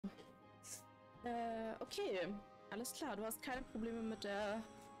Okay. Alles klar. Du hast keine Probleme mit der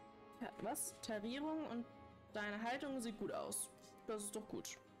Tarierung und deine Haltung sieht gut aus. Das ist doch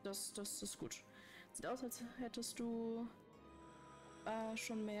gut. Das ist gut. Sieht aus, als hättest du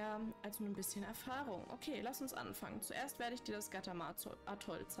schon mehr als nur ein bisschen Erfahrung. Okay, lass uns anfangen. Zuerst werde ich dir das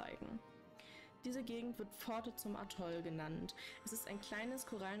Gatama-Atoll zeigen. Diese Gegend wird Pforte zum Atoll genannt. Es ist ein kleines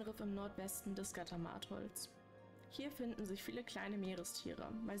Korallenriff im Nordwesten des Gatama-Atolls. Hier finden sich viele kleine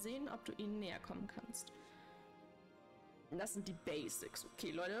Meerestiere. Mal sehen, ob du ihnen näher kommen kannst. Das sind die Basics.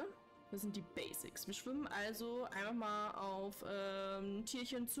 Okay, Leute, das sind die Basics. Wir schwimmen also einfach mal auf ein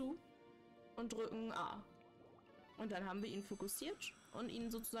Tierchen zu und drücken A. Und dann haben wir ihn fokussiert und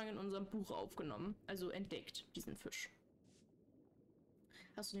ihn sozusagen in unserem Buch aufgenommen. Also entdeckt, diesen Fisch.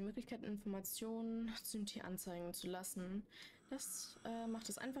 Hast du die Möglichkeit, Informationen zu dem Tier anzeigen zu lassen? Das macht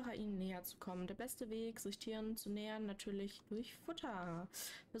es einfacher, ihnen näher zu kommen. Der beste Weg, sich Tieren zu nähern, natürlich durch Futter.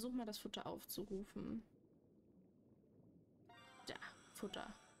 Versuch mal, das Futter aufzurufen. Da,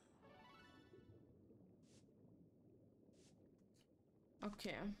 Futter.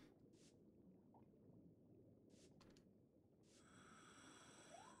 Okay.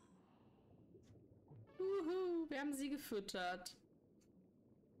 Wir haben sie gefüttert.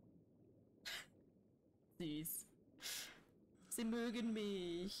 Süß. Sie mögen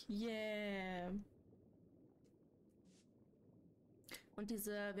mich. Yeah. Und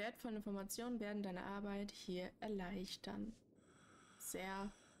diese wertvollen Informationen werden deine Arbeit hier erleichtern.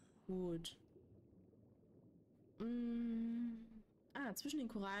 Sehr gut. Zwischen den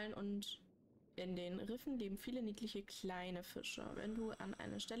Korallen und in den Riffen leben viele niedliche kleine Fische. Wenn du an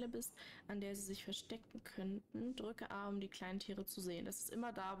einer Stelle bist, an der sie sich verstecken könnten, drücke A, um die kleinen Tiere zu sehen. Das ist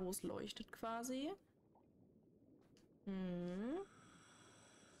immer da, wo es leuchtet quasi.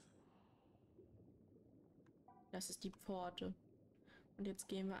 Das ist die Pforte. Und jetzt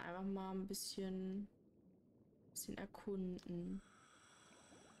gehen wir einfach mal ein bisschen erkunden.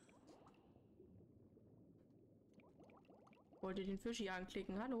 Wollt ihr den Fisch hier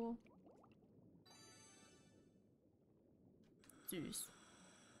anklicken? Hallo? Süß.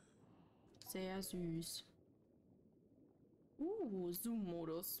 Sehr süß.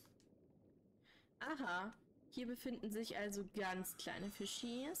 Zoom-Modus. Aha. Hier befinden sich also ganz kleine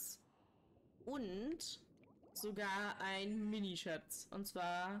Fischis. Und sogar ein Minischatz. Und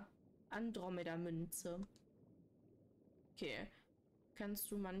zwar Andromeda-Münze. Okay.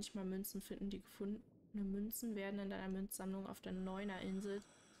 Kannst du manchmal Münzen finden, die gefundene Münzen werden in deiner Münzsammlung auf der Neuner-Insel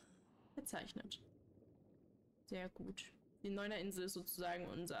bezeichnet. Sehr gut. Die Neuner-Insel ist sozusagen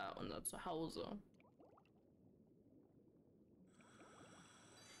unser Zuhause.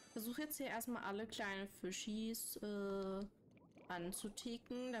 Ich versuche jetzt hier erstmal alle kleinen Fischis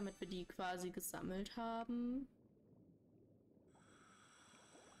anzuticken, damit wir die quasi gesammelt haben.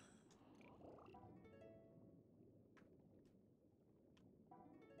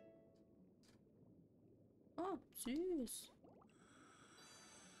 Oh, süß.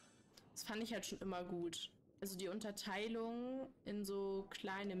 Das fand ich halt schon immer gut. Also die Unterteilung in so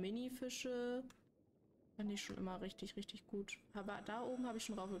kleine Mini-Fische fand ich schon immer richtig, richtig gut. Aber da oben habe ich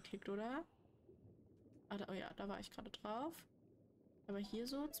schon drauf geklickt, oder? Oh ja, da war ich gerade drauf. Aber hier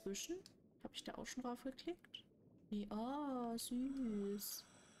so zwischen, habe ich da auch schon drauf geklickt? Nee, oh, süß.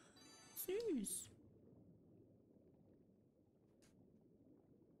 Süß.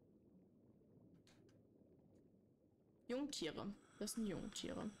 Jungtiere. Das sind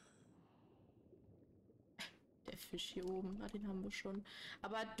Jungtiere. Der Fisch hier oben, den haben wir schon.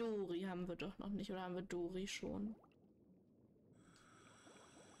 Aber Dori haben wir doch noch nicht. Oder haben wir Dori schon?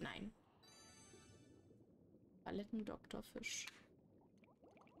 Nein. Paletten-Doktorfisch.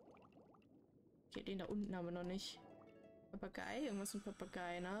 Okay, den da unten haben wir noch nicht. Papagei? Irgendwas mit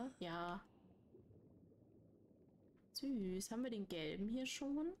Papagei, ne? Ja. Süß. Haben wir den gelben hier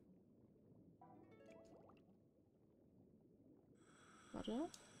schon? Warte.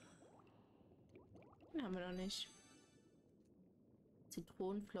 Den haben wir noch nicht.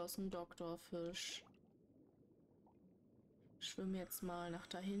 Zitronenflossen, Doktorfisch. Ich schwimme jetzt mal nach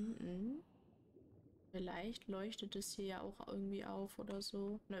da hinten. Vielleicht leuchtet es hier ja auch irgendwie auf oder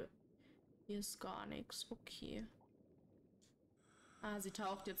so. Nö. Hier ist gar nichts. Okay. Sie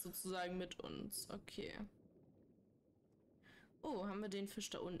taucht jetzt sozusagen mit uns. Okay. Oh, haben wir den Fisch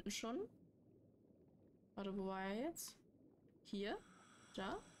da unten schon? Warte, wo war er jetzt? Hier?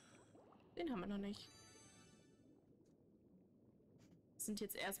 Da? Den haben wir noch nicht. Das sind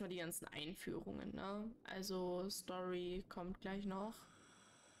jetzt erstmal die ganzen Einführungen, ne? Also Story kommt gleich noch.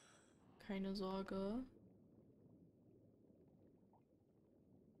 Keine Sorge.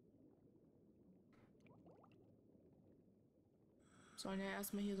 Sollen ja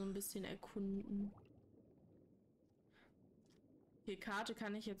erstmal hier so ein bisschen erkunden. Die Karte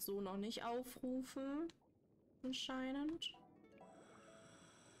kann ich jetzt so noch nicht aufrufen. Anscheinend.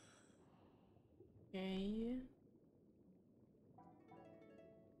 Okay.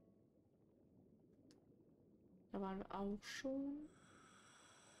 Da waren wir auch schon.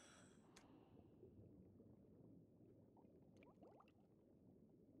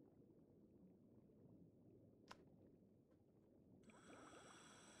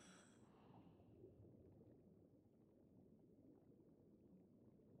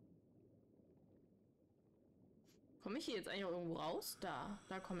 Komme ich hier jetzt eigentlich auch irgendwo raus? Da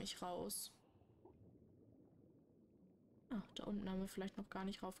komme ich raus. Ach, da unten haben wir vielleicht noch gar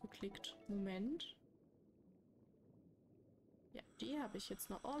nicht raufgeklickt. Moment. Ja, die habe ich jetzt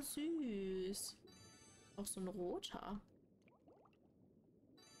noch. Oh, süß. Auch so ein roter.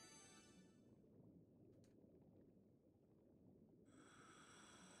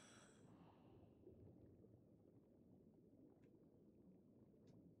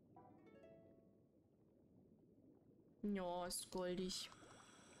 Ja, ist goldig.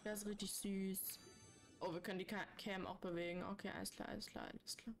 Das ist richtig süß. Oh, wir können die Cam auch bewegen. Okay, alles klar, alles klar,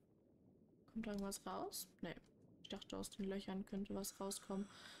 alles klar. Kommt da irgendwas raus? Nee. Ich dachte, aus den Löchern könnte was rauskommen.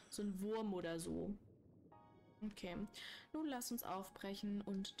 So ein Wurm oder so. Okay. Nun lass uns aufbrechen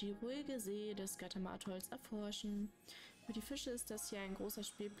und die ruhige See des Gattermatolls erforschen. Für die Fische ist das hier ein großer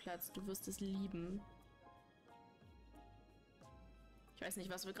Spielplatz. Du wirst es lieben. Ich weiß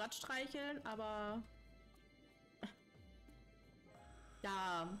nicht, was wir gerade streicheln, aber...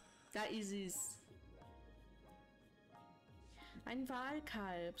 Da ist es. Ein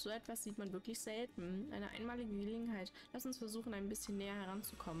Walkalb. So etwas sieht man wirklich selten. Eine einmalige Gelegenheit. Lass uns versuchen, ein bisschen näher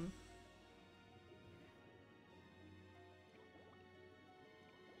heranzukommen.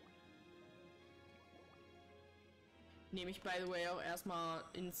 Nehme ich, by the way, auch erstmal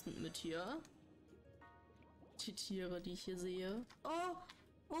instant mit hier. Die Tiere, die ich hier sehe.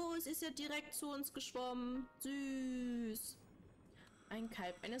 Oh, es ist ja direkt zu uns geschwommen. Süß. Ein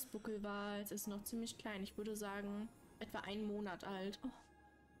Kalb eines Buckelwals ist noch ziemlich klein. Ich würde sagen, etwa 1 Monat alt. Oh.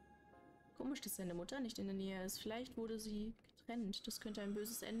 Komisch, dass seine Mutter nicht in der Nähe ist. Vielleicht wurde sie getrennt. Das könnte ein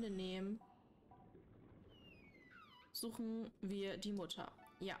böses Ende nehmen. Suchen wir die Mutter.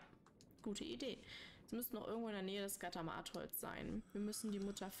 Ja, gute Idee. Sie müsste noch irgendwo in der Nähe des Gattermatolls sein. Wir müssen die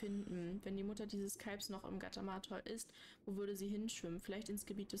Mutter finden. Wenn die Mutter dieses Kalbs noch im Gattermatoll ist, wo würde sie hinschwimmen? Vielleicht ins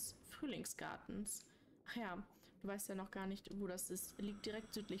Gebiet des Frühlingsgartens. Ach ja, du weißt ja noch gar nicht, wo das ist. Liegt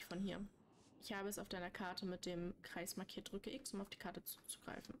direkt südlich von hier. Ich habe es auf deiner Karte mit dem Kreis markiert. Drücke X, um auf die Karte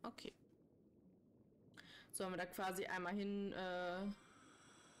zuzugreifen. Okay. Sollen wir da quasi einmal hin,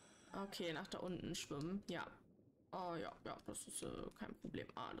 okay, nach da unten schwimmen. Ja. Oh ja, das ist kein Problem.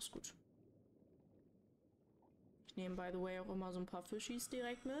 Alles gut. Ich nehme, by the way, auch immer so ein paar Fischis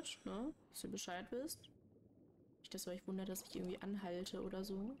direkt mit, ne? Dass ihr Bescheid wisst. Nicht, dass ihr euch wundert, dass ich irgendwie anhalte oder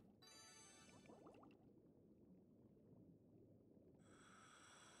so.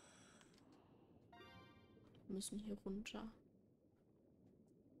 Wir müssen hier runter.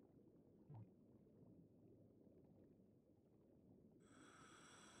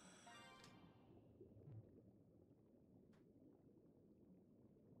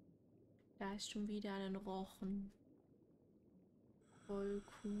 Da ist schon wieder ein Rochen. Voll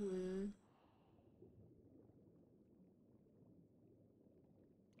cool.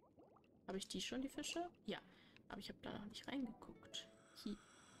 Habe ich die schon, die Fische? Ja. Aber ich habe da noch nicht reingeguckt. Hier.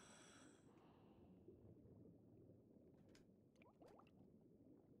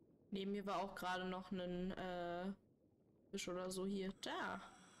 Neben mir war auch gerade noch ein Fisch oder so hier. Da.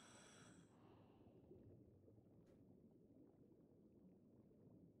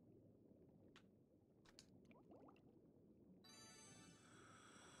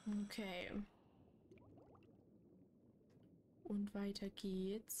 Okay. Und weiter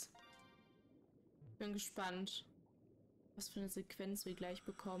geht's. Bin gespannt, was für eine Sequenz wir gleich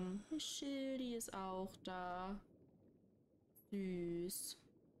bekommen. Die Schildi ist auch da. Süß.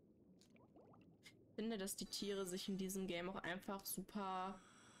 Ich finde, dass die Tiere sich in diesem Game auch einfach super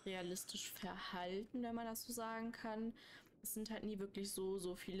realistisch verhalten, wenn man das so sagen kann. Es sind halt nie wirklich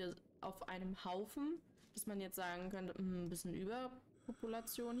so viele auf einem Haufen, dass man jetzt sagen könnte, ein bisschen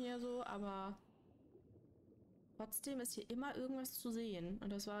Überpopulation hier so, aber trotzdem ist hier immer irgendwas zu sehen. Und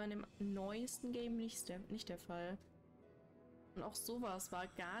das war in dem neuesten Game nicht der Fall. Und auch sowas war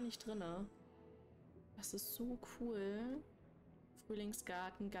gar nicht drin. Das ist so cool.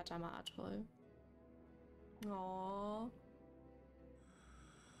 Frühlingsgarten, Gattermatol. Oh.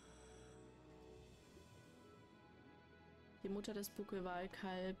 Die Mutter des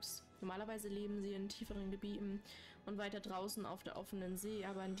Buckelwalkalbs. Normalerweise leben sie in tieferen Gebieten und weiter draußen auf der offenen See,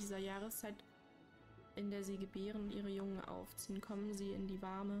 aber in dieser Jahreszeit, in der sie gebären und ihre Jungen aufziehen, kommen sie in die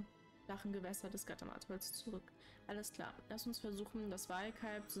warme, flachen Gewässer des Gattermatholz zurück. Alles klar, lass uns versuchen, das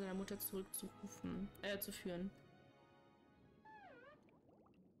Walkalb zu seiner Mutter zurückzurufen, zu führen.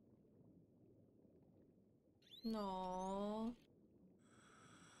 No.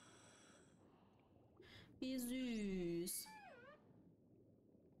 Wie süß.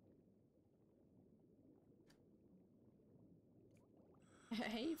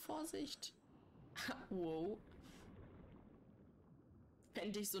 Hey, Vorsicht. Wow.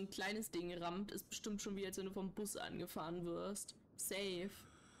 Wenn dich so ein kleines Ding rammt, ist bestimmt schon wie, als wenn du vom Bus angefahren wirst. Safe.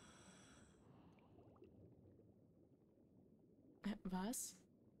 Was?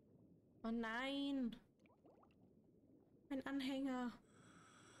 Oh nein. Ein Anhänger.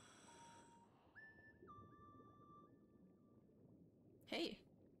 Hey.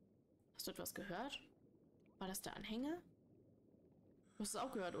 Hast du etwas gehört? War das der Anhänger? Du hast es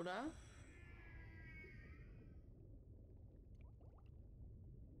auch gehört, oder?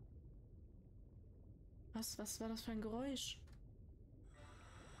 Was war das für ein Geräusch?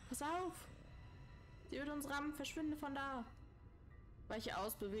 Pass auf! Sie wird uns rammen, verschwinde von da! Weiche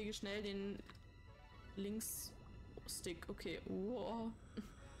aus, bewege schnell den Links-Stick. Okay, wow.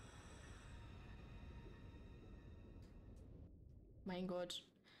 Mein Gott.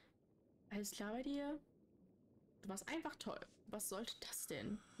 Alles klar bei dir? Du warst einfach toll. Was sollte das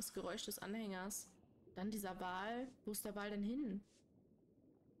denn? Das Geräusch des Anhängers. Dann dieser Wal. Wo ist der Wal denn hin?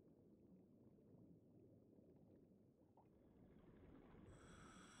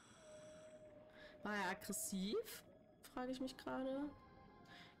 War er aggressiv? Frage ich mich gerade.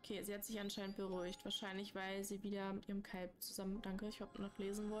 Okay, sie hat sich anscheinend beruhigt. Wahrscheinlich, weil sie wieder mit ihrem Kalb zusammen... Danke, ich habe noch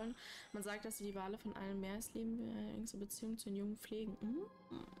lesen wollen. Man sagt, dass sie die Wale von allen Meeresleben engste Beziehung zu den Jungen pflegen.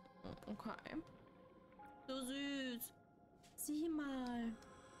 Okay. So süß. Sieh mal.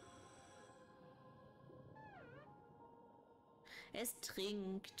 Es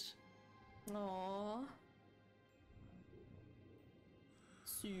trinkt. Oh.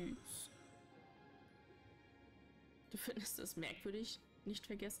 Süß. Du findest es merkwürdig? Nicht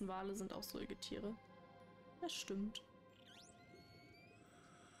vergessen, Wale sind auch Säugetiere. Das stimmt.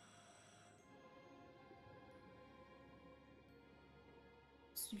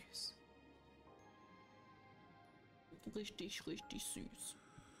 Süß. Richtig, richtig süß.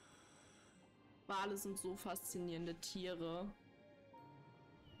 Wale sind so faszinierende Tiere.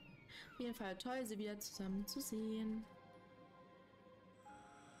 Auf jeden Fall toll, sie wieder zusammen zu sehen.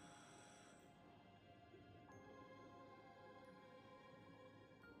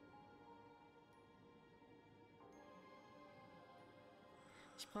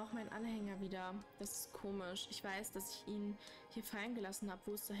 Ich brauche meinen Anhänger wieder. Das ist komisch. Ich weiß, dass ich ihn hier fallen gelassen habe.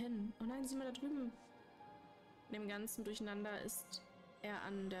 Wo ist er hin? Oh nein, sieh mal da drüben. In dem ganzen Durcheinander ist er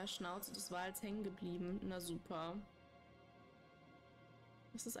an der Schnauze des Wals hängen geblieben. Na super.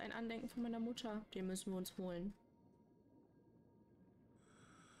 Das ist ein Andenken von meiner Mutter. Den müssen wir uns holen.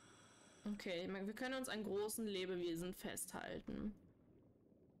 Okay, wir können uns an großen Lebewesen festhalten.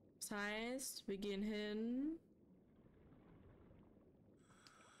 Das heißt, wir gehen hin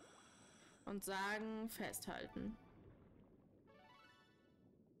und sagen festhalten.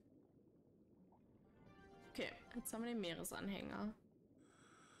 Okay, jetzt haben wir den Meeresanhänger.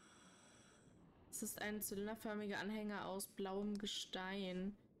 Es ist ein zylinderförmiger Anhänger aus blauem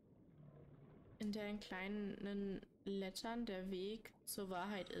Gestein, in der in kleinen Lettern der Weg zur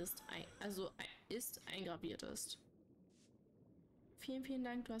Wahrheit ist, eingraviert ist. Vielen, vielen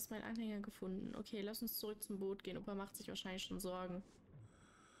Dank, du hast meinen Anhänger gefunden. Okay, lass uns zurück zum Boot gehen. Opa macht sich wahrscheinlich schon Sorgen.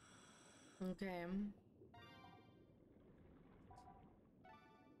 Okay.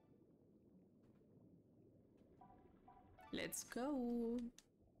 Let's go.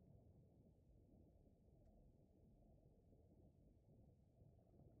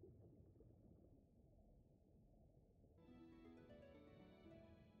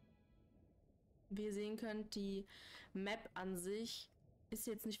 Wie ihr sehen könnt, die Map an sich ist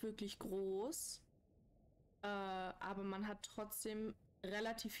jetzt nicht wirklich groß, aber man hat trotzdem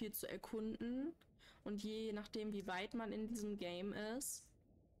relativ viel zu erkunden und je nachdem, wie weit man in diesem Game ist,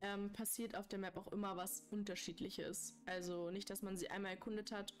 passiert auf der Map auch immer was Unterschiedliches. Also nicht, dass man sie einmal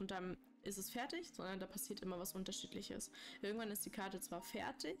erkundet hat und dann ist es fertig, sondern da passiert immer was Unterschiedliches. Irgendwann ist die Karte zwar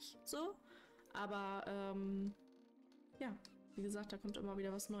fertig, so, aber ja, wie gesagt, da kommt immer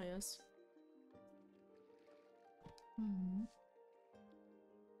wieder was Neues.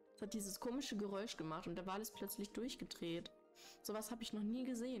 Es hat dieses komische Geräusch gemacht und der Wal ist plötzlich durchgedreht. Sowas habe ich noch nie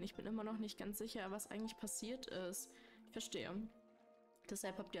gesehen. Ich bin immer noch nicht ganz sicher, was eigentlich passiert ist. Ich verstehe.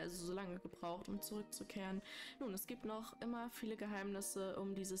 Deshalb habt ihr also so lange gebraucht, um zurückzukehren. Nun, es gibt noch immer viele Geheimnisse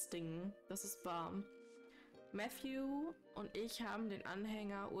um dieses Ding. Das ist wahr. Matthew und ich haben den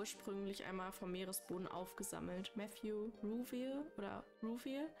Anhänger ursprünglich einmal vom Meeresboden aufgesammelt. Matthew Ruviel war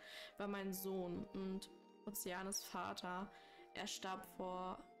mein Sohn und Ozeanes Vater. Er starb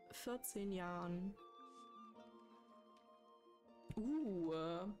vor 14 Jahren.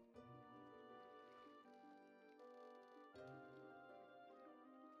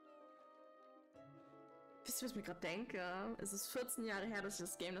 Wisst ihr, was ich mir gerade denke? Es ist 14 Jahre her, dass ich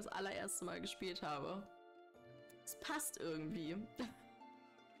das Game das allererste Mal gespielt habe. Es passt irgendwie.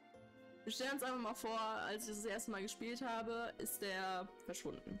 Wir stellen uns einfach mal vor, als ich das erste Mal gespielt habe, ist der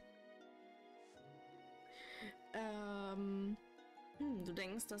verschwunden. Du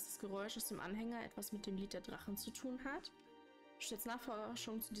denkst, dass das Geräusch aus dem Anhänger etwas mit dem Lied der Drachen zu tun hat? Du stellst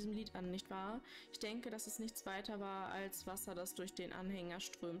Nachforschung zu diesem Lied an, nicht wahr? Ich denke, dass es nichts weiter war als Wasser, das durch den Anhänger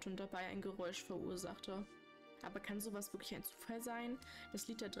strömt und dabei ein Geräusch verursachte. Aber kann sowas wirklich ein Zufall sein? Das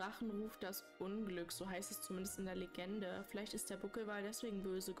Lied der Drachen ruft das Unglück, so heißt es zumindest in der Legende. Vielleicht ist der Buckelwal deswegen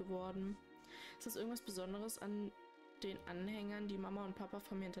böse geworden. Ist das irgendwas Besonderes an den Anhängern, die Mama und Papa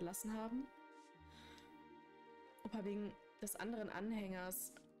von mir hinterlassen haben? Opa, wegen des anderen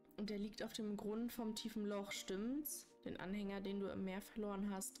Anhängers. Und der liegt auf dem Grund vom tiefen Loch, stimmt's? Den Anhänger, den du im Meer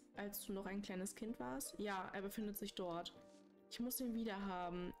verloren hast, als du noch ein kleines Kind warst? Ja, er befindet sich dort. Ich muss ihn wieder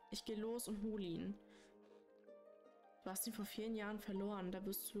haben. Ich gehe los und hol ihn. Du hast ihn vor vielen Jahren verloren, da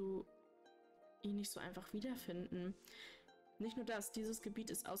wirst du ihn nicht so einfach wiederfinden. Nicht nur das, dieses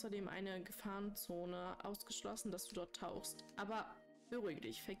Gebiet ist außerdem eine Gefahrenzone, ausgeschlossen, dass du dort tauchst. Aber beruhige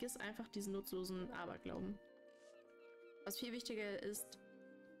dich, vergiss einfach diesen nutzlosen Aberglauben. Was viel wichtiger ist,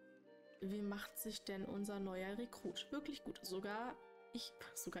 wie macht sich denn unser neuer Rekrut? Wirklich gut, sogar ich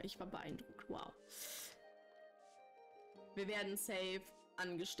war beeindruckt, wow. Wir werden safe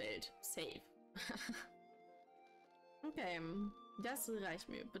angestellt, safe. Okay, das reicht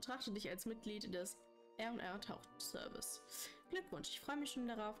mir. Betrachte dich als Mitglied des R&R Tauchservice. Glückwunsch, ich freue mich schon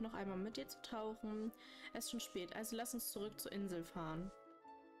darauf, noch einmal mit dir zu tauchen. Es ist schon spät, also lass uns zurück zur Insel fahren.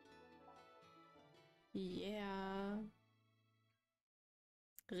 Yeah.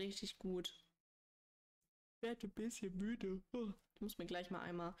 Richtig gut. Ich werde ein bisschen müde. Ich muss mir gleich mal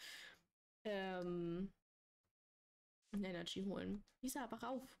einmal Energy holen. Lisa, wach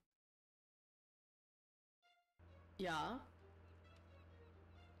auf. Ja.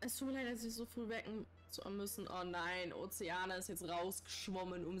 Es tut mir leid, dass ich so früh wecken müssen. Oh nein, Ozeane ist jetzt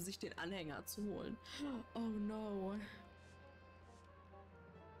rausgeschwommen, um sich den Anhänger zu holen. Oh no.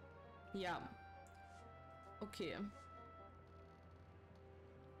 Ja. Okay.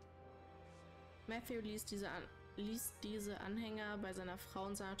 Matthew ließ diese Anhänger bei seiner Frau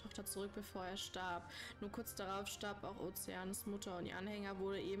und seiner Tochter zurück, bevor er starb. Nur kurz darauf starb auch Ozeanes Mutter und ihr Anhänger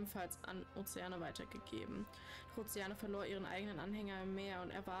wurde ebenfalls an Ozeane weitergegeben. Doch Ozeane verlor ihren eigenen Anhänger im Meer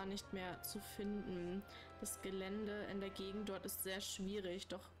und er war nicht mehr zu finden. Das Gelände in der Gegend dort ist sehr schwierig,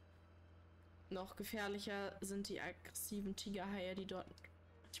 doch noch gefährlicher sind die aggressiven Tigerhaie, die dort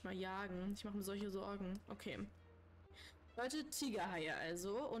manchmal jagen. Ich mache mir solche Sorgen. Okay. Leute, Tigerhaie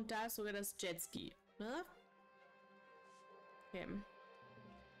also. Und da ist sogar das Jetski. Ne? Okay.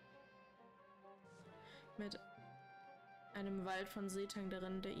 Mit einem Wald von Seetang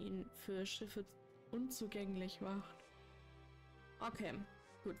darin, der ihn für Schiffe unzugänglich macht. Okay.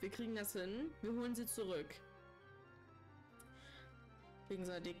 Gut, wir kriegen das hin. Wir holen sie zurück. Wegen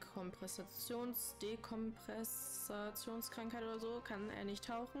seiner Dekompressationskrankheit oder so kann er nicht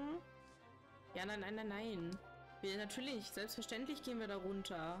tauchen. Ja, nein, nein, nein, nein. Natürlich, selbstverständlich gehen wir da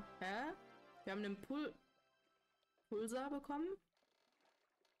runter. Hä? Wir haben einen Pulsar bekommen?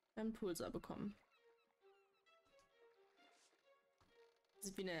 Wir haben einen Pulsar bekommen.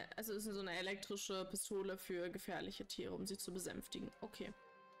 Sieht wie eine, also ist so eine elektrische Pistole für gefährliche Tiere, um sie zu besänftigen. Okay.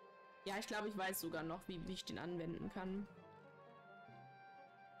 Ja, ich glaube, ich weiß sogar noch, wie ich den anwenden kann.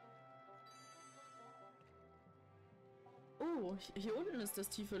 Oh, hier unten ist das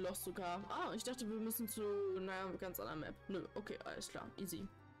tiefe Loch sogar. Ah, ich dachte, wir müssen zu einer ganz anderen Map. Nö, okay, alles klar, easy.